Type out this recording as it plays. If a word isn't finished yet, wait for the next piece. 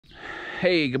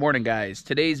Hey, good morning guys.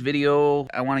 Today's video,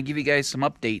 I want to give you guys some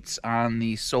updates on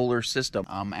the solar system.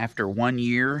 After 1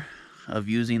 year of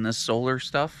using this solar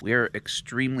stuff, we are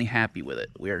extremely happy with it.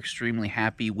 We are extremely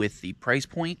happy with the price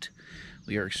point.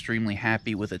 We are extremely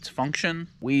happy with its function.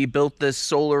 We built this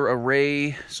solar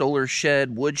array, solar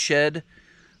shed, wood shed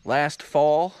last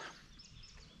fall.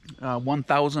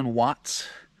 1,000 watts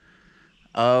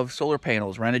of solar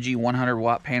panels, Renogy 100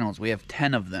 watt panels. We have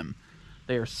 10 of them.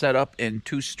 They are set up in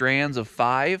 2 strands of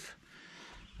 5,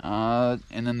 and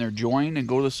then they're joined and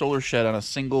go to the solar shed on a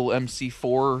single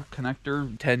MC4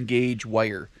 connector, 10 gauge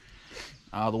wire.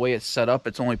 The way it's set up,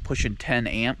 it's only pushing 10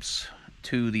 amps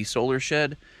to the solar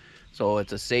shed, so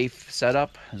it's a safe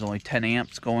setup. There's only 10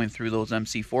 amps going through those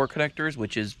MC4 connectors,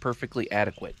 which is perfectly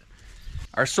adequate.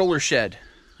 Our solar shed,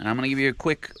 and I'm going to give you a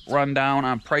quick rundown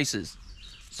on prices.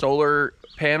 Solar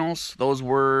panels, those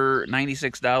were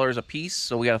 $96 a piece,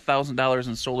 so we got $1,000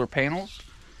 in solar panels.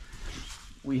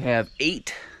 We have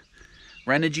 8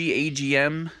 Renogy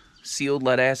AGM sealed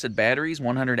lead acid batteries,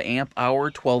 100 amp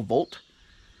hour, 12 volt.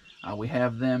 We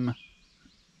have them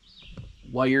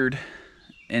wired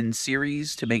in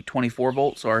series to make 24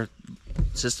 volts, so our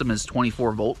system is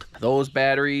 24 volt. Those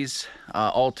batteries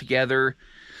all together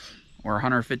were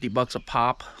 150 bucks a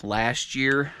pop last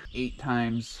year. 8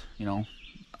 times,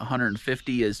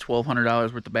 150 is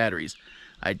 $1,200 worth of batteries.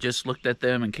 I just looked at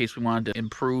them in case we wanted to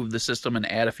improve the system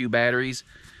and add a few batteries.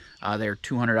 They're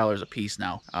 $200 a piece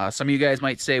now. Some of you guys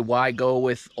might say, why go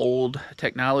with old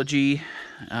technology?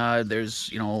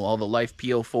 There's, all the Life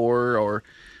P.O or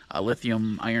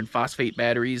lithium iron phosphate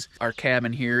batteries. Our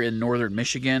cabin here in northern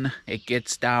Michigan, it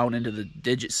gets down into the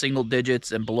single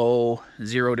digits and below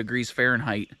 0 degrees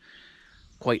Fahrenheit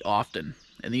quite often.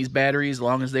 And these batteries, as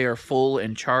long as they are full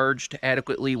and charged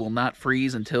adequately, will not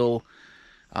freeze until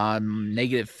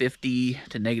 -50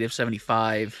 to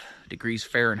 -75 degrees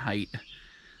Fahrenheit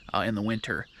in the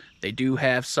winter. They do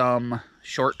have some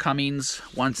shortcomings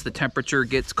once the temperature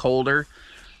gets colder,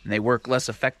 and they work less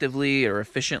effectively or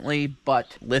efficiently,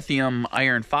 but lithium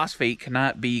iron phosphate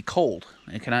cannot be cold.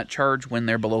 It cannot charge when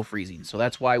they're below freezing. So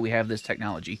that's why we have this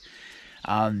technology.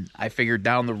 I figured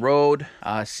down the road,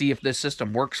 see if this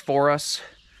system works for us.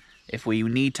 If we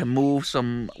need to move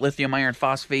some lithium iron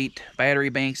phosphate battery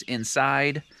banks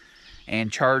inside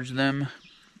and charge them,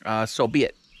 so be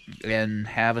it. And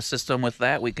have a system with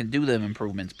that, we can do them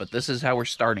improvements. But this is how we're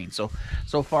starting. So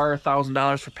far,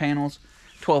 $1,000 for panels,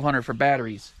 $1,200 for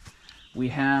batteries. We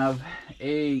have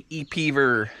a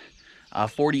ePeaver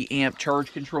 40 amp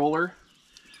charge controller.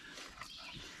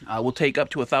 We'll take up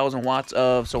to 1,000 watts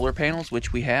of solar panels,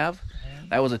 which we have.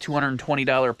 That was a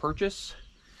 $220 purchase.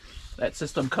 That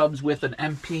system comes with an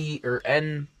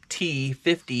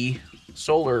NT50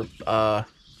 solar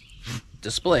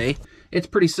display. It's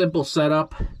pretty simple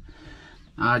setup.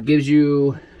 Gives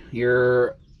you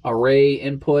your array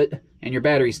input and your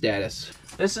battery status.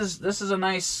 This is a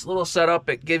nice little setup.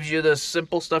 It gives you the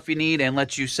simple stuff you need and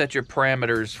lets you set your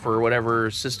parameters for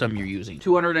whatever system you're using.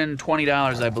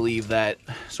 $220, I believe, that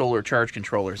solar charge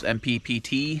controller's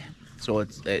MPPT. So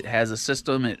it has a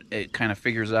system. It kind of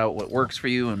figures out what works for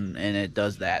you, and it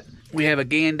does that. We have a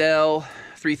Gandel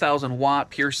 3,000 watt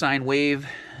pure sine wave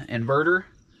inverter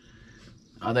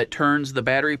that turns the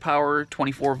battery power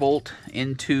 24 volt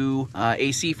into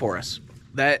AC for us.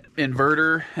 That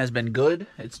inverter has been good.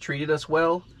 It's treated us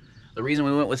well. The reason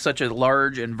we went with such a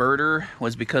large inverter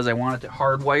was because I wanted to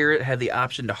hardwire it, had the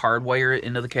option to hardwire it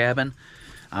into the cabin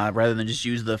rather than just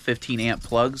use the 15 amp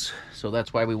plugs. So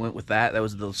that's why we went with that. That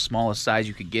was the smallest size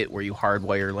you could get where you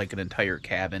hardwire like an entire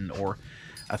cabin or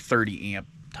a 30 amp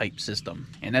type system.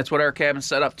 And that's what our cabin's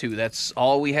set up to. That's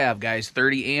all we have, guys.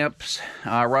 30 amps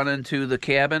running to the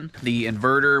cabin. The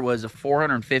inverter was a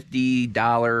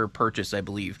 $450 purchase, I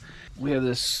believe. We have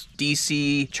this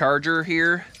DC charger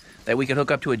here that we can hook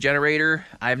up to a generator.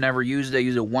 I've never used it. I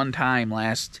used it one time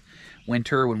last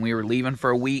winter when we were leaving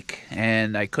for a week,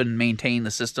 and I couldn't maintain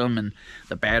the system, and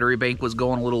the battery bank was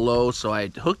going a little low, so I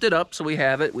hooked it up. So we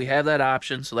have it. We have that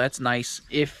option, so that's nice.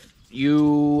 If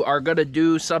you are going to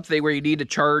do something where you need to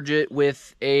charge it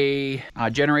with a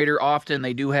generator, often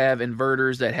they do have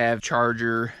inverters that have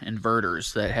charger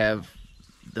inverters that have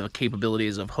the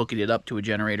capabilities of hooking it up to a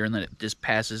generator, and then it just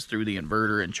passes through the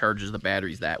inverter and charges the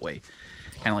batteries that way.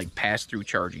 Kind of like pass-through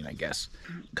charging, I guess.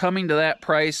 Coming to that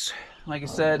price, like I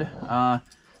said, let's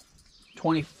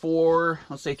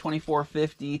say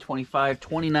 $2,450, $2,500,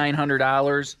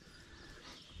 $2,900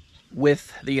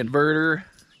 with the inverter,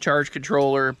 charge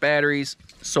controller, batteries,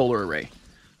 solar array.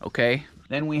 Okay,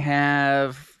 then we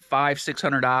have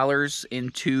 $500–600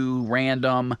 into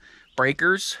random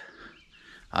breakers.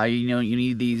 You know, you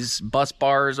need these bus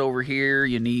bars over here.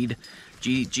 You need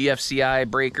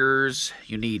GFCI breakers.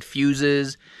 You need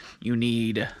fuses. You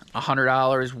need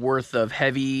 $100 worth of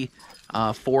heavy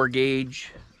 4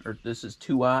 gauge, or this is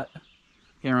 2-aught.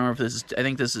 Can't remember if this is, I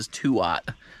think this is 2-aught.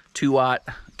 2-aught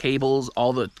cables,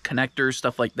 all the connectors,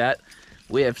 stuff like that.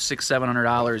 We have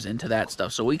 $600–700 into that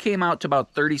stuff. So we came out to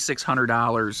about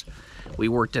 $3,600. We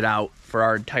worked it out for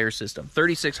our entire system.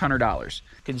 $3,600.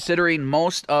 Considering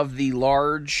most of the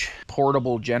large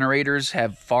portable generators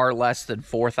have far less than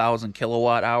 4,000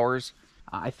 kilowatt hours,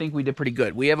 I think we did pretty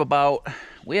good. We have about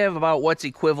what's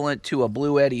equivalent to a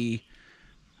Blue Eddy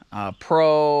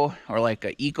Pro, or like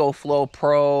a EcoFlow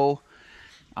Pro.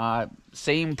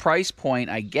 Same price point,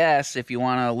 I guess, if you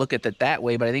want to look at it that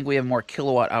way, but I think we have more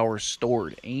kilowatt hours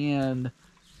stored, and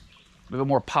we have a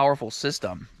more powerful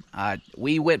system.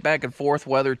 We went back and forth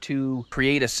whether to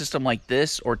create a system like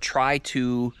this or try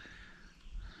to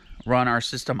run our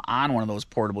system on one of those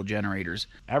portable generators.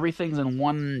 Everything's in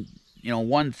one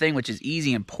thing, which is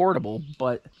easy and portable,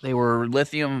 but they were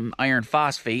lithium iron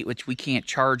phosphate, which we can't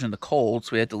charge in the cold,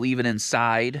 so we had to leave it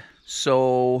inside.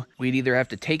 So we'd either have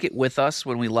to take it with us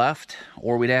when we left,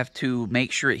 or we'd have to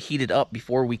make sure it heated up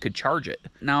before we could charge it.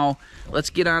 Now, let's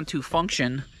get on to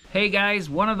function. Hey guys,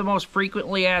 one of the most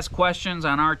frequently asked questions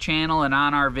on our channel and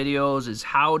on our videos is,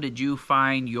 how did you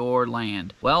find your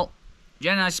land? Well,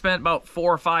 Jen and I spent about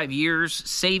 4 or 5 years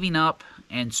saving up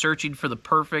and searching for the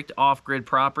perfect off-grid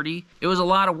property. It was a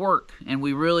lot of work, and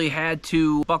we really had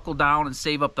to buckle down and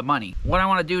save up the money. What I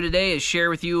want to do today is share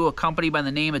with you a company by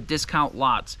the name of Discount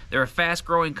Lots. They're a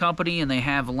fast-growing company, and they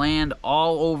have land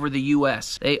all over the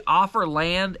U.S. They offer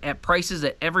land at prices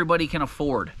that everybody can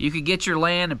afford. You can get your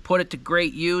land and put it to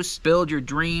great use, build your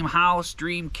dream house,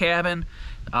 dream cabin,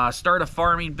 start a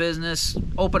farming business,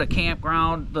 open a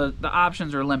campground. The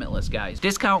options are limitless, guys.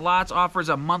 Discount Lots offers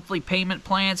a monthly payment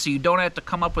plan, so you don't have to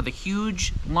come up with a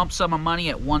huge lump sum of money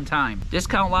at one time.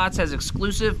 Discount Lots has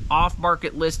exclusive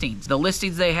off-market listings. The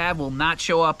listings they have will not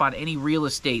show up on any real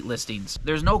estate listings.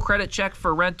 There's no credit check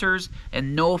for renters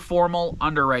and no formal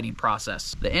underwriting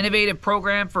process. The innovative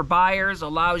program for buyers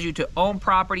allows you to own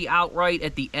property outright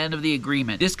at the end of the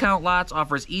agreement. Discount Lots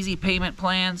offers easy payment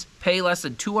plans, pay less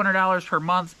than $200 per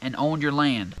month, and own your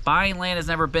land. Buying land has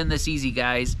never been this easy,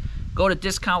 guys. Go to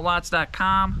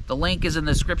discountlots.com. The link is in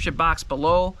the description box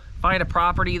below. Find a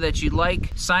property that you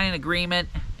like, sign an agreement,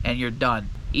 and you're done.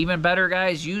 Even better,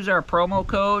 guys, use our promo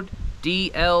code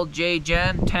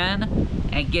DLJGen10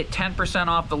 and get 10%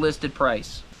 off the listed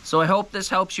price. So I hope this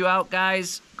helps you out,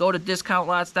 guys. Go to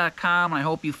discountlots.com, and I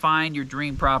hope you find your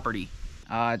dream property.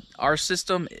 Our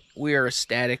system, we are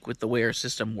ecstatic with the way our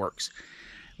system works.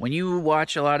 When you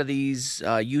watch a lot of these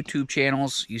YouTube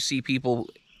channels, you see people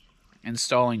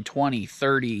installing 20,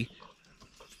 30,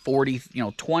 40,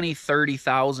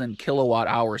 30,000 kilowatt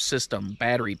hour system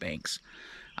battery banks.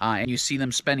 And you see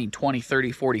them spending 20,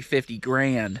 30, 40, 50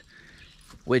 grand,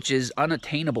 which is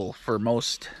unattainable for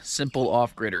most simple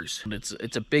off-gridders.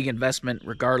 It's a big investment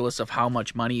regardless of how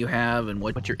much money you have and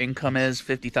what your income is.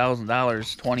 $50,000,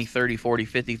 $20, 30, 40,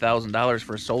 $50,000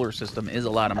 for a solar system is a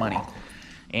lot of money.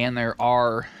 And there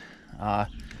are,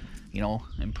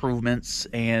 improvements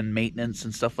and maintenance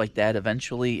and stuff like that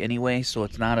eventually anyway, so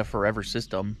it's not a forever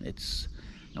system. It's,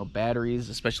 batteries,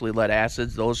 especially lead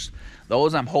acids, those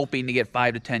I'm hoping to get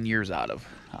 5 to 10 years out of.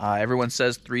 Everyone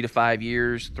says 3 to 5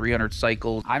 years, 300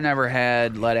 cycles. I've never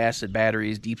had lead acid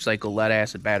batteries, deep cycle lead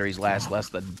acid batteries last less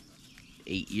than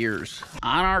 8 years.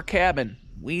 On our cabin,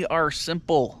 we are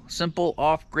simple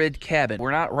off-grid cabin.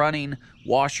 We're not running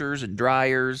washers and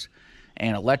dryers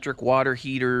and electric water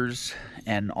heaters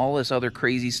and all this other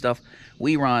crazy stuff.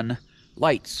 We run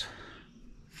lights,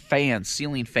 fans,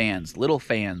 ceiling fans, little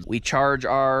fans. We charge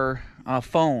our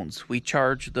phones. We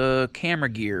charge the camera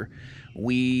gear.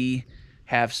 We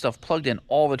have stuff plugged in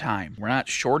all the time. We're not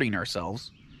shorting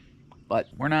ourselves, but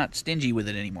we're not stingy with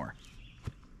it anymore.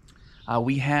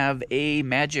 We have a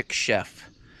Magic Chef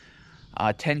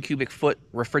 10 cubic foot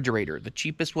refrigerator, the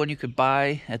cheapest one you could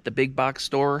buy at the big box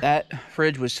store. That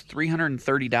fridge was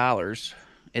 $330.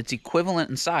 It's equivalent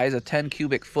in size, a 10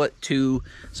 cubic foot, to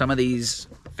some of these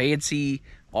fancy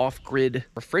off-grid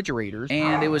refrigerators,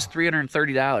 and it was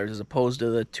 $330 as opposed to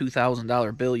the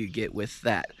 $2,000 bill you get with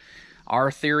that.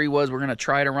 Our theory was we're going to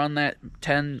try to run that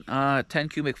 10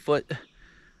 cubic foot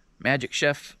Magic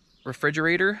Chef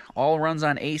refrigerator. All runs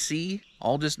on AC,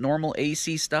 all just normal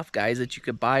AC stuff, guys, that you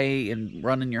could buy and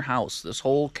run in your house. This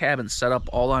whole cabin's set up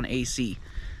all on AC.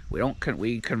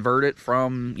 We convert it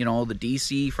from, the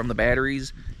DC from the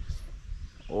batteries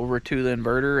over to the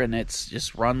inverter, and it's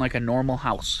just run like a normal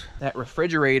house. That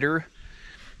refrigerator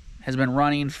has been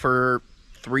running for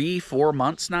 3-4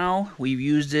 months now. We've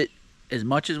used it as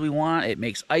much as we want. It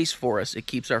makes ice for us. It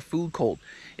keeps our food cold.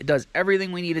 It does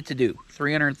everything we need it to do.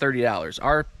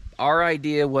 $330. Our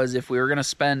idea was if we were going to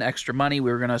spend extra money,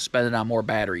 we were going to spend it on more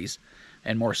batteries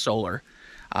and more solar.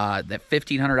 That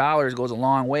 $1,500 goes a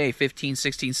long way. $1,500,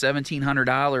 $1,600,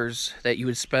 $1,700 that you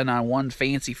would spend on one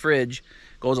fancy fridge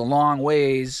goes a long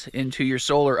ways into your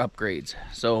solar upgrades.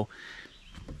 So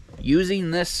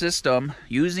using this system,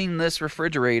 using this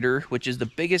refrigerator, which is the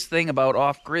biggest thing about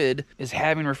off-grid, is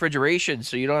having refrigeration,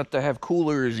 so you don't have to have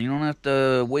coolers, you don't have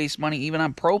to waste money even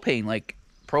on propane. Like,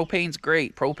 propane's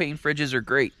great, propane fridges are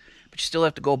great, but you still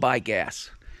have to go buy gas.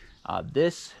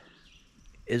 This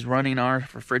is running our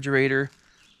refrigerator,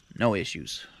 no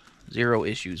issues, 0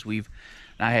 issues. We've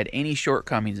not had any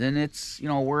shortcomings, and it's, you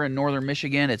know, we're in northern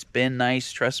Michigan. It's been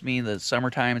nice, trust me. The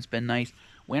summertime, it's been nice.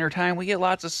 Wintertime, we get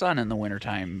lots of sun in the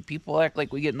wintertime. People act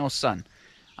like we get no sun.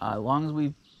 As long as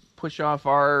we push off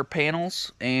our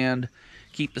panels and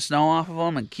keep the snow off of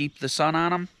them and keep the sun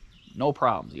on them, no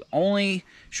problem. The only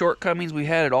shortcomings we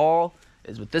had at all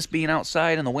is with this being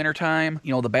outside in the wintertime,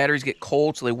 you know, the batteries get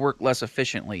cold, so they work less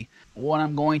efficiently. What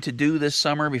I'm going to do this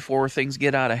summer before things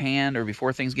get out of hand or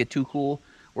before things get too cool,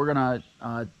 we're going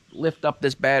to lift up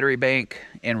this battery bank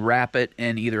and wrap it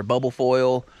in either bubble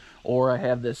foil, or I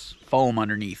have this foam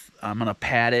underneath. I'm going to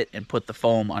pad it and put the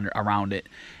foam around it.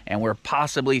 And we're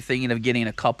possibly thinking of getting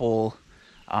a couple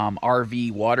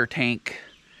RV water tank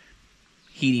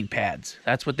heating pads.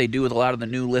 That's what they do with a lot of the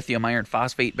new lithium iron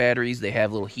phosphate batteries. They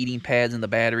have little heating pads in the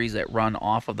batteries that run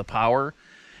off of the power,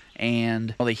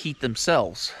 and they heat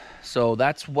themselves. So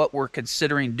that's what we're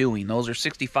considering doing. Those are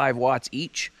 65 watts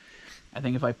each. I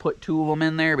think if I put 2 of them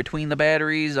in there between the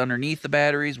batteries, underneath the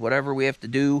batteries, whatever we have to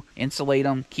do, insulate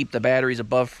them, keep the batteries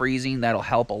above freezing, that'll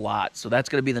help a lot. So that's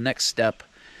going to be the next step.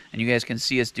 And you guys can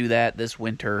see us do that this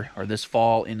winter, or this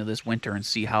fall into this winter, and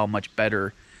see how much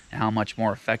better and how much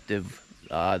more effective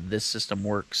this system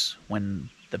works when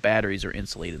the batteries are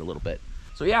insulated a little bit.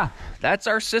 So yeah, that's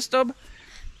our system.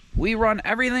 We run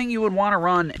everything you would want to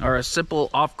run, or a simple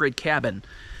off-grid cabin.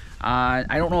 I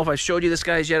don't know if I showed you this,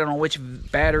 guys, yet. I don't know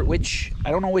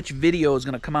I don't know which video is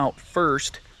going to come out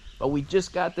first, but we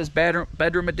just got this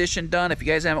bedroom edition done. If you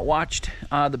guys haven't watched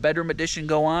the bedroom edition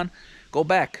go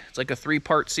back. It's like a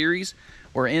 3-part series.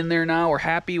 We're in there now. We're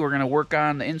happy. We're going to work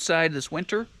on the inside this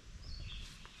winter.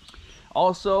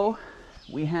 Also,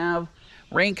 we have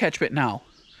rain catchment now.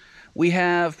 We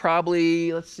have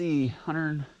probably, let's see,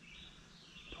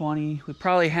 120. We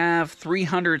probably have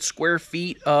 300 square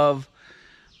feet of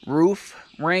roof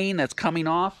rain that's coming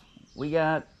off. We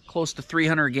got close to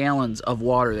 300 gallons of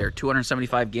water there,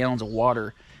 275 gallons of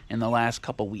water in the last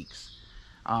couple weeks.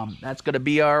 That's going to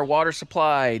be our water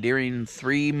supply during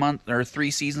 3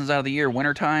 seasons out of the year.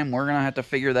 Wintertime, we're going to have to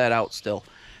figure that out still.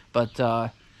 But,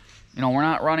 you know, we're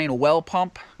not running a well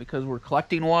pump because we're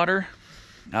collecting water.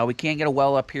 We can't get a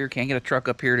well up here, can't get a truck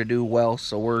up here to do well,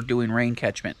 so we're doing rain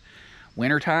catchment.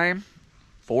 Wintertime,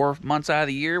 4 months out of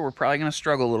the year, we're probably going to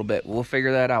struggle a little bit. We'll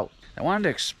figure that out. I wanted to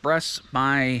express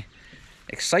my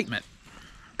excitement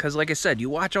because, like I said, you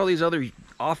watch all these other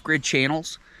off-grid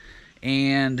channels,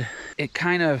 and it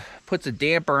kind of puts a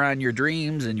damper on your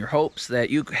dreams and your hopes that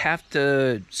you have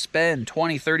to spend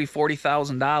 $20,000, $30,000,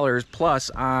 $40,000 plus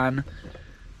on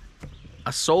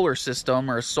a solar system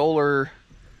or a solar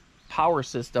power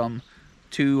system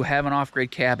to have an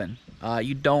off-grid cabin.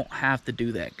 You don't have to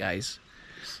do that, guys.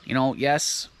 You know,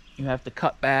 yes, you have to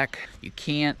cut back. You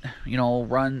can't, you know,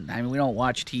 run. I mean, we don't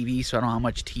watch TV, so I don't know how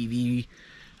much TV.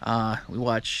 We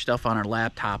watch stuff on our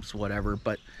laptops, whatever.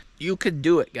 But you could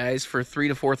do it, guys, for $3,000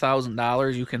 to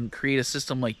 $4,000. You can create a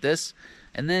system like this,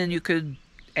 and then you could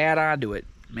add on to it,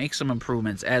 make some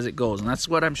improvements as it goes. And that's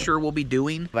what I'm sure we'll be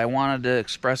doing. I wanted to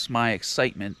express my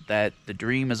excitement that the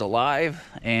dream is alive,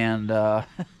 and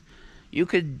you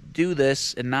could do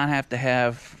this and not have to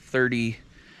have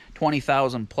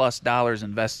 $20,000 plus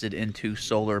invested into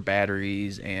solar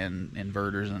batteries and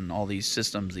inverters and all these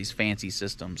systems, these fancy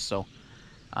systems. So,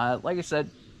 like I said,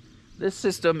 this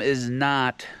system is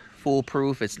not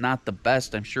foolproof. It's not the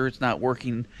best. I'm sure it's not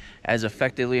working as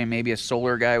effectively, and maybe a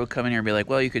solar guy would come in here and be like,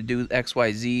 well, you could do X,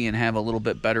 Y, Z and have a little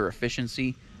bit better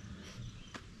efficiency.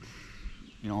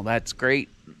 You know, that's great.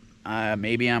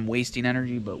 Maybe I'm wasting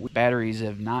energy, but batteries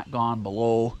have not gone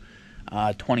below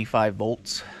 25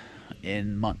 volts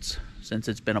in months since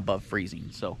it's been above freezing.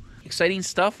 So exciting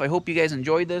stuff. I hope you guys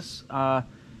enjoyed this. I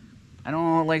don't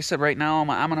know, like I said, right now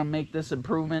I'm gonna make this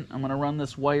improvement. I'm gonna run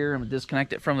this wire, I'm gonna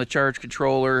disconnect it from the charge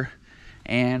controller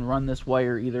and run this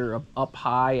wire either up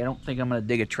high. I don't think I'm gonna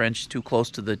dig a trench too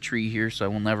close to the tree here, so I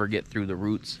will never get through the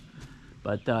roots.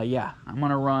 But yeah, I'm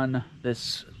gonna run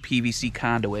this PVC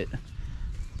conduit,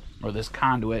 or this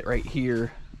conduit right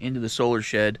here, into the solar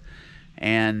shed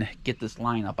and get this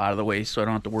line up out of the way so I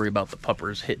don't have to worry about the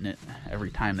puppers hitting it every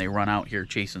time they run out here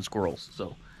chasing squirrels.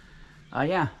 So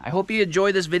yeah, I hope you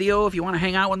enjoyed this video. If you want to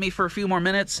hang out with me for a few more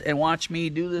minutes and watch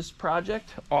me do this project,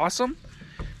 awesome.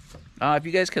 If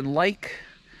you guys can like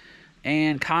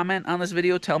and comment on this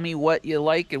video, tell me what you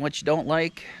like and what you don't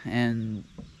like, and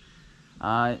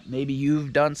maybe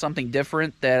you've done something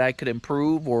different that I could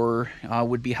improve or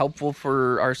would be helpful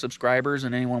for our subscribers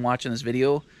and anyone watching this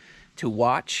video to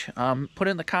watch. Put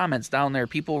in the comments down there.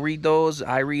 People read those.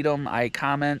 I read them. I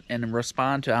comment and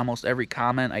respond to almost every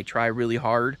comment. I try really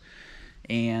hard.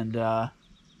 And,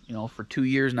 you know, for 2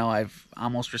 years now, I've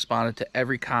almost responded to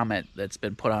every comment that's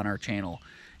been put on our channel.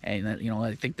 And, you know,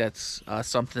 I think that's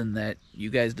something that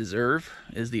you guys deserve,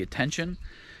 is the attention.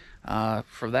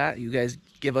 For that, you guys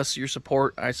give us your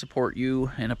support. I support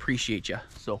you and appreciate you.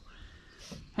 So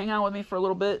hang out with me for a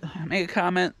little bit. Make a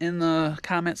comment in the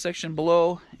comment section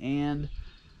below, and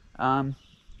I'll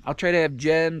try to have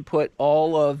Jen put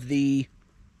all of the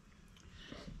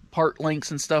part links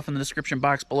and stuff in the description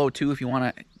box below too, if you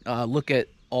want to look at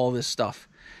all this stuff.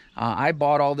 I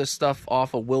bought all this stuff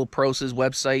off of Will Prose's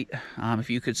website. If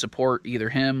you could support either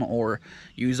him or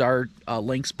use our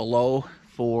links below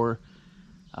for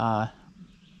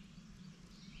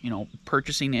you know,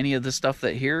 purchasing any of the stuff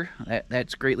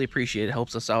that's greatly appreciated. It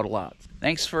helps us out a lot.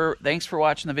 Thanks for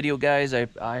watching the video, guys.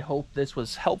 I hope this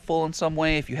was helpful in some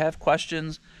way. If you have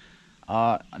questions,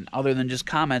 other than just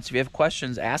comments, if you have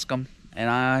questions, ask them and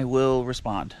I will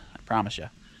respond. I promise you.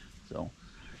 So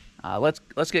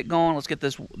let's get going. Let's get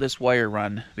this wire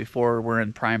run before we're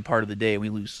in prime part of the day and we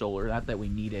lose solar. Not that we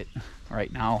need it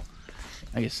right now.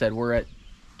 Like I said, we're at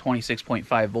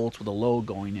 26.5 volts with a load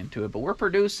going into it, but we're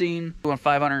producing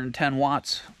 510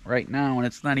 watts right now, and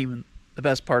it's not even the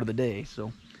best part of the day.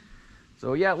 So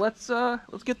yeah, let's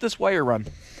get this wire run.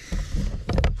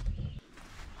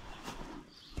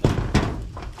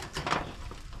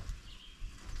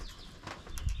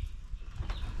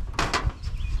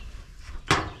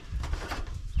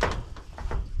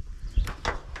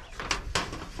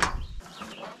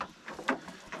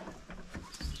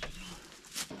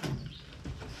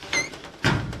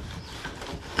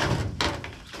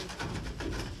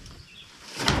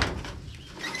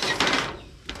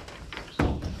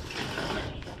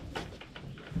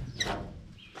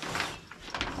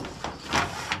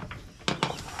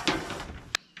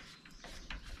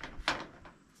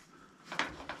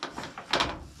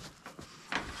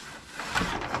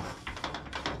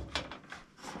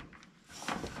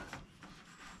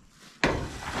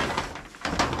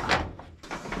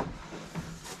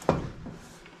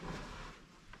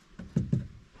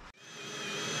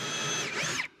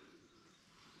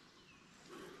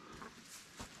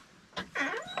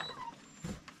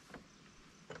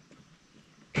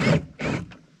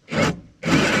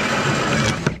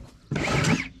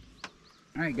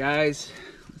 All right, guys,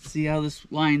 let's see how this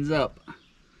lines up.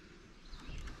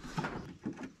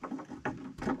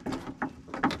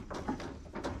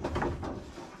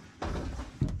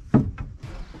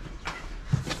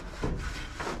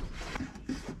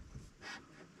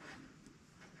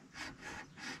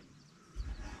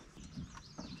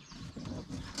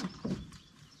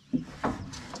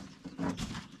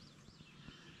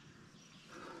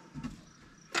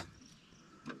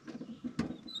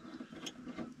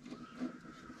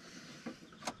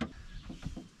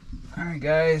 All right,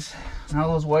 guys, now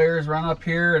those wires run up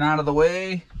here and out of the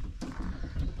way.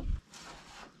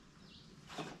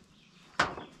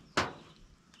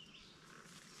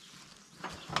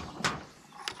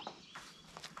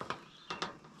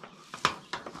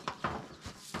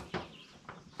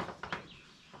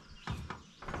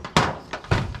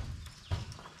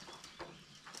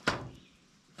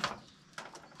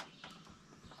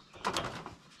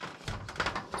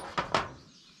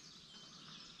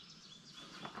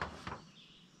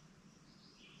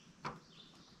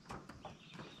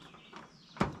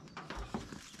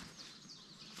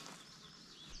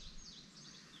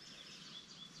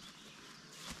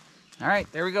 All right,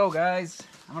 there we go, guys.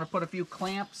 I'm gonna put a few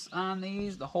clamps on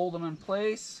these to hold them in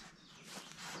place.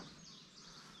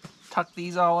 Tuck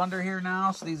these all under here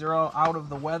now, so these are all out of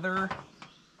the weather,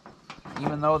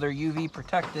 even though they're UV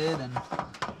protected and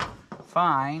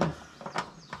fine.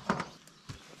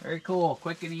 Very cool,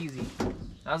 quick and easy.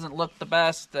 Doesn't look the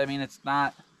best. I mean, it's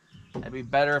not. It'd be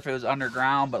better if it was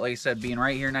underground, but like I said, being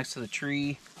right here next to the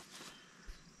tree,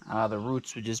 the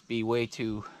roots would just be way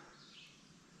too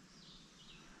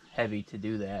heavy to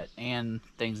do that, and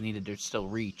things needed to still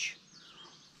reach.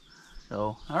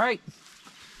 So, all right,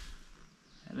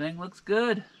 Everything looks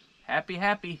good. Happy,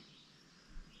 happy.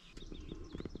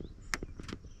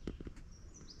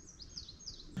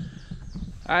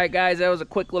 Alright guys, that was a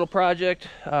quick little project.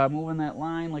 Moving that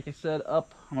line, like I said,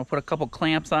 up. I'm going to put a couple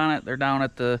clamps on it. They're down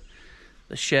at the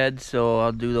shed, so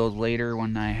I'll do those later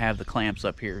when I have the clamps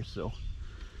up here. So,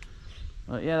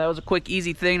 but yeah, that was a quick,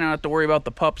 easy thing. I don't have to worry about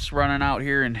the pups running out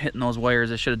here and hitting those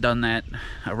wires. I should have done that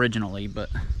originally,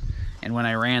 and when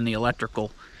I ran the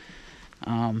electrical.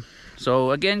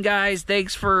 So again, guys,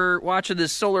 thanks for watching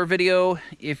this solar video.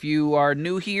 If you are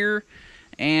new here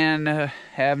and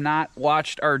have not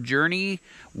watched our journey,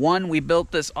 one, we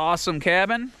built this awesome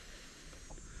cabin,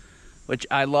 which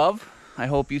I love. I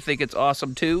hope you think it's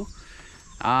awesome too.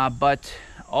 But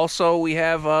also we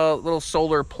have a little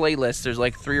solar playlist. There's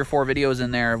like 3 or 4 videos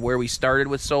in there of where we started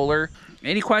with solar.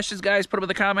 Any questions, guys, put them in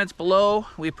the comments below.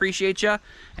 We appreciate you,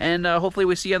 and hopefully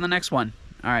we see you on the next one.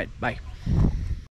 All right, bye.